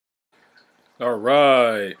All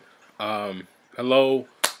right. Hello,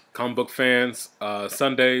 comic book fans.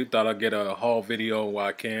 Sunday, thought I'd get a haul video while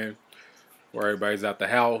I can, where everybody's at the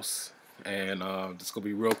house, and this gonna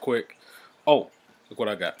be real quick. Oh, look what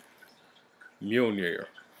I got! Mjolnir,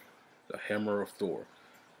 the Hammer of Thor.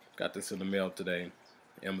 Got this in the mail today,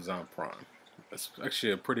 Amazon Prime. It's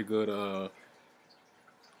actually a pretty good. I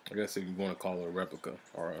guess if you want to call it a replica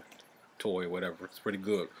or a toy, whatever. It's pretty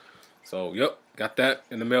good. So, yep, got that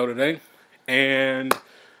in the mail today, and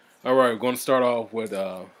all right, we're going to start off with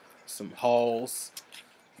some hauls.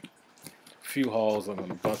 A few hauls. I'm going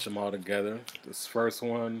to bunch them all together. This first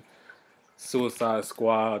one, Suicide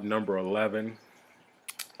Squad number 11.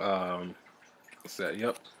 What's that?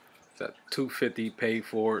 Yep, it's at 250. Paid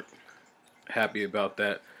for it. Happy about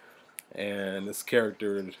that. And this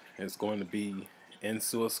character is going to be in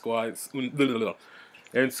Suicide Squad.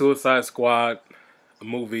 In Suicide Squad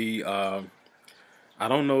movie. I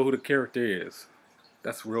don't know who the character is.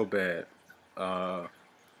 That's real bad. Uh,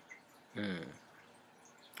 hmm.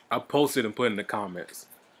 I posted and put in the comments.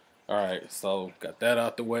 All right, so got that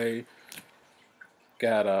out the way.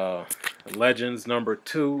 Got Legends number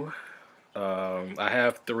 2. I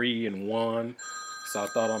have 3 and 1, so I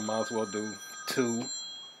thought I might as well do 2.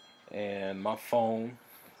 And my phone,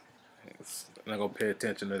 I'm not gonna pay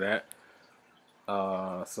attention to that.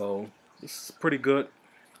 So this is pretty good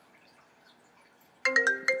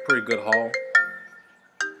haul.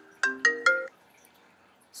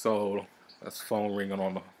 So that's phone ringing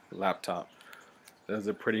on the laptop. That's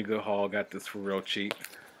a pretty good haul. Got this for real cheap.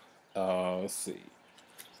 Let's see.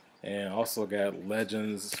 And also got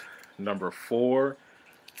Legends number 4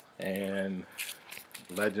 and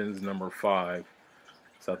Legends number 5.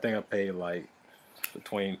 So I think I paid like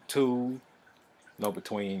between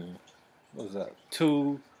between, what was that,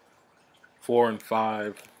 2, 4, and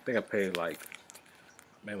 5. I think I paid like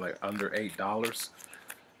maybe like under $8.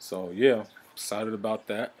 So yeah, excited about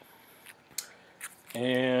that.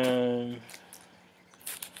 And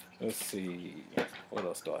let's see, what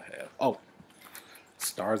else do I have? Oh,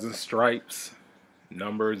 Stars and Stripes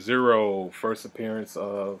number 0, first appearance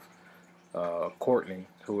of Courtney,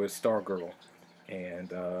 who is Stargirl, and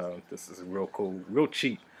this is real cool, real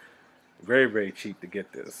cheap, very very cheap to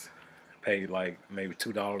get this. Paid like maybe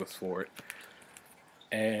 $2 for it.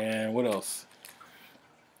 And what else?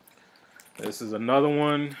 This is another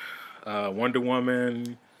one, Wonder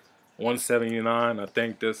Woman 179. I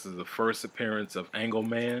think this is the first appearance of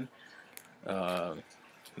Angleman. Uh,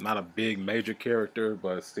 Not a big major character,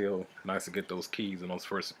 but still nice to get those keys in those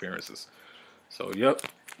first appearances. So yep,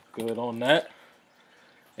 good on that.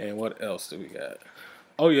 And what else do we got?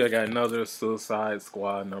 Oh yeah, I got another Suicide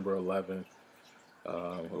Squad number 11.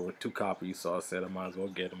 With 2 copies, so I said I might as well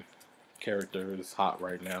get them. Character is hot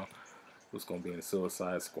right now. Who's gonna be in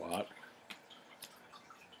Suicide Squad?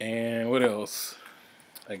 And what else?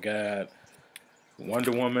 I got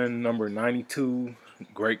Wonder Woman number 92.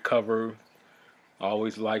 Great cover.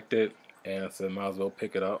 Always liked it, and I said might as well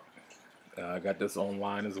pick it up. I got this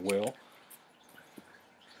online as well.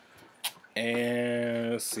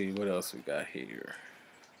 And let's see what else we got here.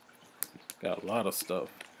 Got a lot of stuff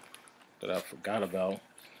that I forgot about.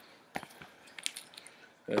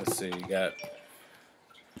 Let's see, got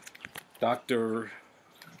Doctor.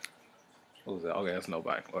 What was that? Okay, that's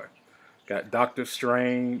nobody. All right. Got Doctor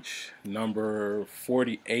Strange number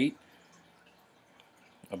 48.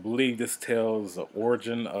 I believe this tells the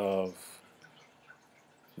origin of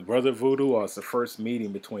Brother Voodoo, or it's the first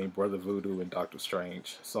meeting between Brother Voodoo and Doctor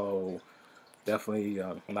Strange. So definitely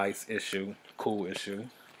a nice issue, cool issue.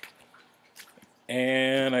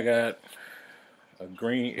 And I got a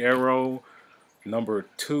Green Arrow number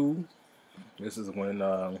 2. This is when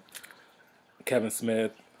Kevin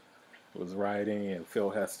Smith was writing, and Phil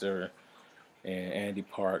Hester and Andy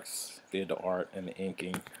Parks did the art and the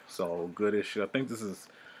inking. So good issue. I think this is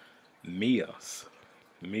Mia's,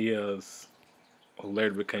 who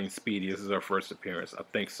later became Speedy. This is her first appearance. I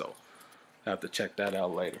think so. I have to check that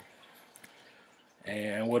out later.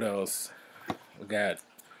 And what else? We got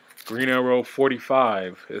Green Arrow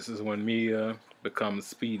 45. This is when Mia becomes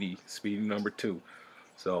Speedy number 2.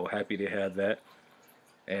 So happy to have that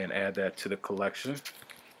and add that to the collection.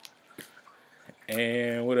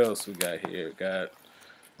 And what else we got here? Got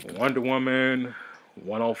Wonder Woman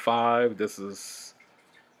 105. This is,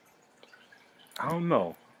 I don't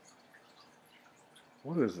know.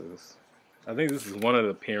 What is this? I think this is one of the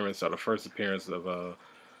appearances, or the first appearance of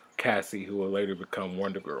Cassie, who will later become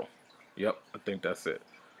Wonder Girl. Yep, I think that's it.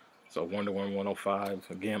 So Wonder Woman 105,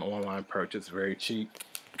 again, online purchase, very cheap.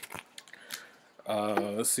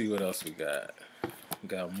 Let's see what else we got. We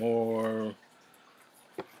got more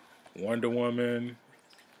Wonder Woman.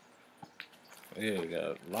 Yeah, we got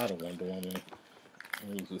a lot of Wonder Woman.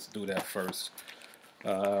 Let's do that first.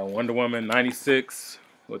 Wonder Woman 96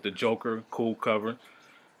 with the Joker, cool cover.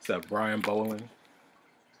 It's that Brian Boland.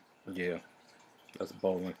 Yeah, that's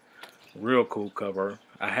Boland. Real cool cover.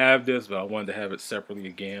 I have this, but I wanted to have it separately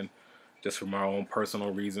again, just for my own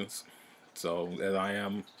personal reasons. So, as I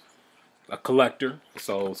am a collector,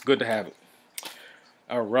 so it's good to have it.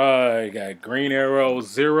 All right, got Green Arrow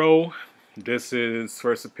Zero. This is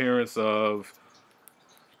first appearance of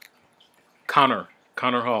Connor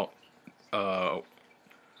Hawk. Uh,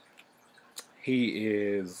 he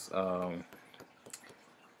is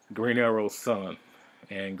Green Arrow's son,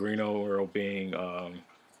 and Green Arrow being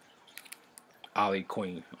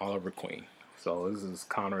Oliver Queen. So this is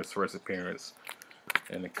Connor's first appearance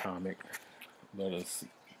in the comic, but his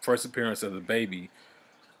first appearance as a baby,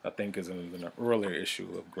 I think, is in an earlier issue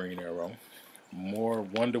of Green Arrow. More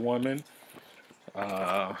Wonder Woman,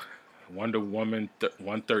 Wonder Woman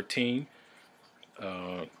 113.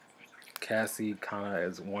 Cassie kind of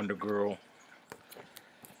as Wonder Girl,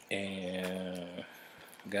 and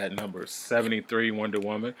got number 73 Wonder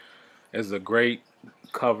Woman. It's a great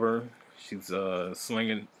cover. She's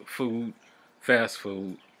slinging food, fast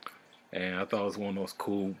food, and I thought it was one of those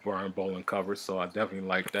cool Brian Boland covers, so I definitely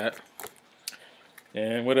like that.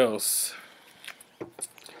 And what else?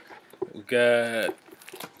 We got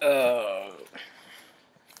The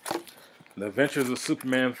Adventures of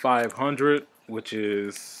Superman 500, which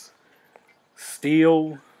is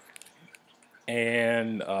Steel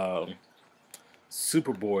and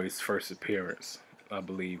Superboy's first appearance, I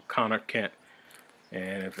believe, Connor Kent.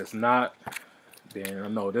 And if it's not, then I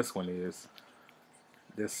know this one is.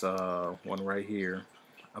 This one right here,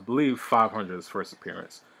 I believe 500 is first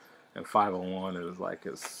appearance, and 501 is like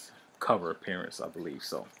his cover appearance, I believe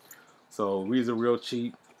so. So these are real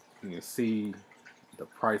cheap. You can see the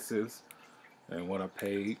prices and what I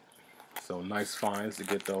paid. So nice finds to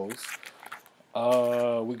get those.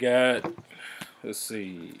 We got, let's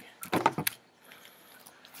see,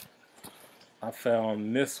 I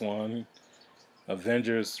found this one,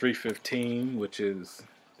 Avengers 315, which is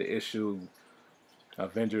the issue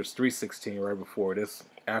Avengers 316 right before this.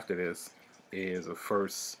 After this is a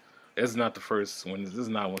first. It's not the first one. This is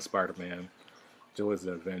not when Spider-Man joins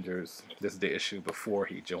the Avengers. This is the issue before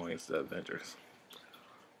he joins the Avengers.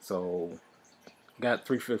 So got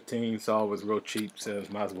 315. Saw it was real cheap. Says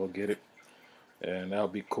might as well get it, and that'll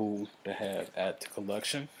be cool to have add to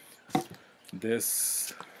collection.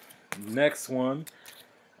 This next one,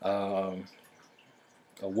 a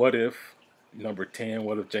What If number 10.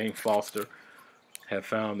 What if Jane Foster had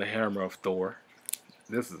found the hammer of Thor?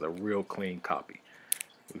 This is a real clean copy.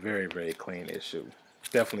 Very, very clean issue.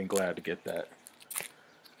 Definitely glad to get that.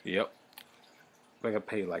 Yep. I think I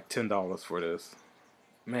paid like $10 for this.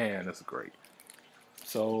 Man, that's great.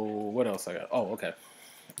 So, what else I got? Oh, okay.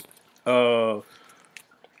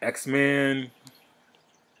 X-Men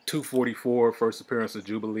 244, first appearance of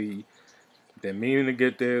Jubilee. Been meaning to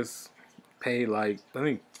get this. Paid like, I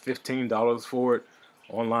think $15 for it.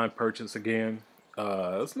 Online purchase again.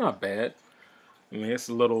 It's not bad. I mean, it's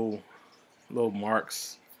little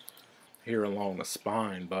marks here along the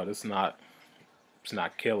spine, but it's not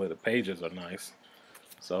killer. The pages are nice,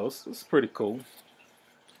 so it's pretty cool.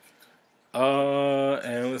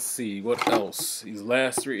 And let's see what else. These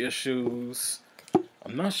last 3 issues.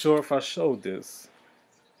 I'm not sure if I showed this.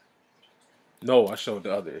 No, I showed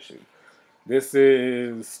the other issue. This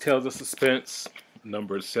is Tales of Suspense,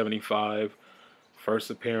 number 75,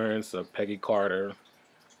 first appearance of Peggy Carter,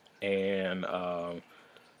 and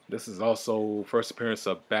this is also first appearance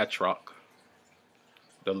of Batroc,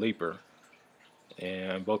 the Leaper,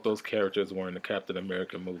 and both those characters were in the Captain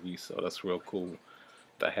America movie, so that's real cool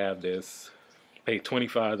to have this. Paid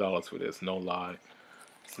 $25 for this, no lie.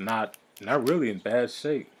 It's not really in bad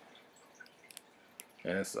shape,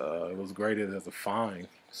 and it was graded as a fine.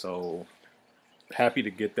 So happy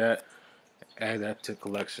to get that. Add that to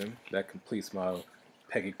collection. That completes my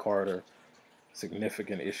Peggy Carter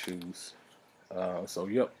significant issues. So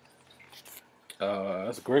yep,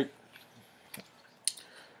 that's great.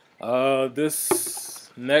 This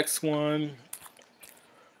next one,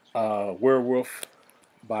 Werewolf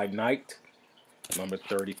by Night, number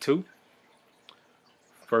 32.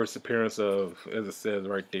 First appearance of, as it says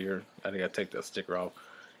right there, I think I take that sticker off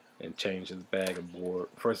and change his bag and board.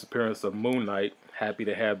 First appearance of Moon Knight. Happy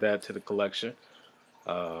to have that to the collection.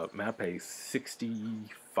 Man, I paid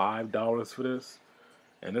 $65 for this,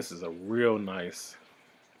 and this is a real nice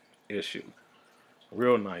issue.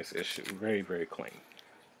 Real nice issue. Very, very clean.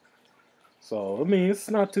 So I mean, it's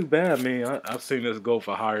not too bad. I mean, I've seen this go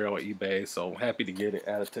for higher on eBay, so happy to get it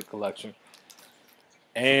added to the collection.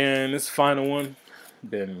 And this final one,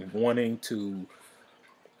 been wanting to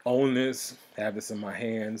own this, have this in my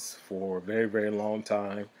hands for a very, very long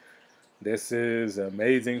time. This is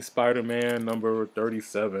Amazing Spider-Man number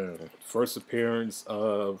 37, first appearance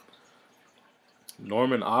of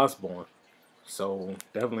Norman Osborn. So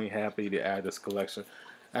definitely happy to add this collection.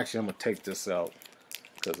 Actually, I'm gonna take this out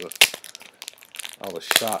because I was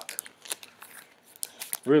shocked.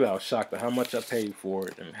 Really, I was shocked at how much I paid for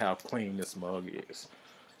it and how clean this mug is.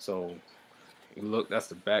 So, look, that's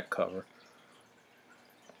the back cover.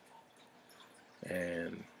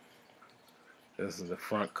 And this is the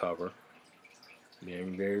front cover.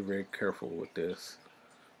 Being very, very careful with this.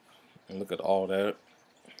 And look at all that.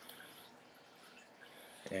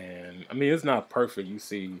 And, I mean, it's not perfect. You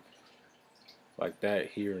see like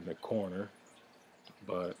that here in the corner.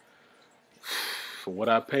 But for what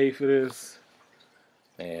I paid for this,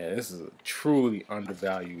 man, this is a truly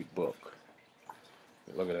undervalued book.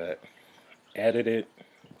 Look at that. Edited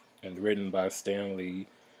and written by Stan Lee.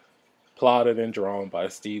 Plotted and drawn by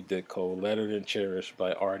Steve Ditko. Lettered and cherished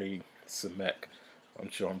by Artie Simek. I'm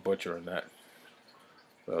sure I'm butchering that.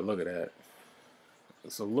 But look at that.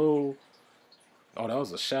 It's a little... Oh, that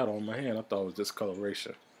was a shadow on my hand. I thought it was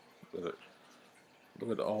discoloration. But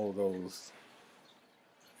look at all those.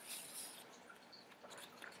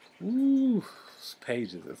 Ooh, this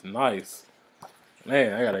pages is nice.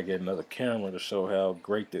 Man, I gotta get another camera to show how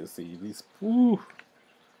great this is. These, ooh.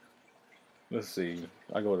 Let's see.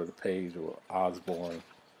 I go to the page where Osborn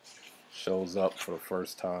shows up for the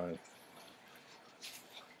first time.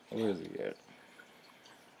 Where is he at?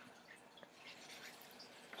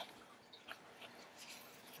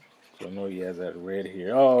 I know he has that red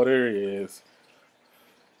hair. Oh, there he is.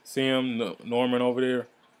 See him, Norman over there?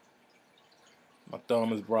 My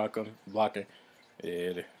thumb is blocking.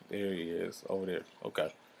 Yeah, there he is, over there.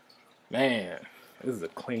 Okay. Man, this is a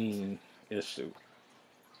clean issue.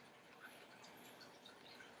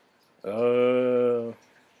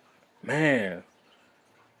 Man.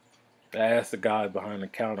 I asked the guy behind the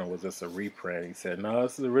counter, was this a reprint? He said, no,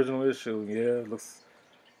 this is the original issue. Yeah,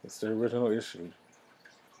 it's the original issue.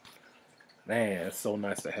 Man, it's so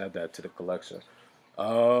nice to have that to the collection.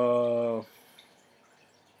 Uh,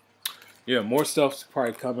 yeah, more stuff's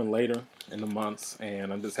probably coming later in the months,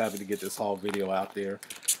 and I'm just happy to get this haul video out there.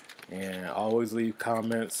 And always leave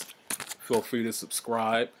comments. Feel free to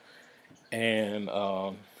subscribe. And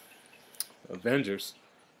Avengers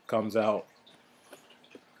comes out.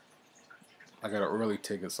 I got an early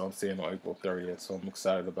ticket, so I'm seeing on April 30th, so I'm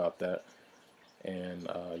excited about that. And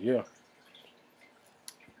yeah,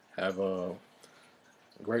 have a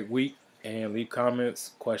great week, and leave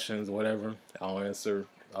comments, questions, whatever. I'll answer.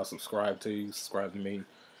 I'll subscribe to you, subscribe to me,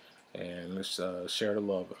 and let's share the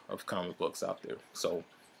love of comic books out there. So,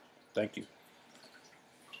 thank you.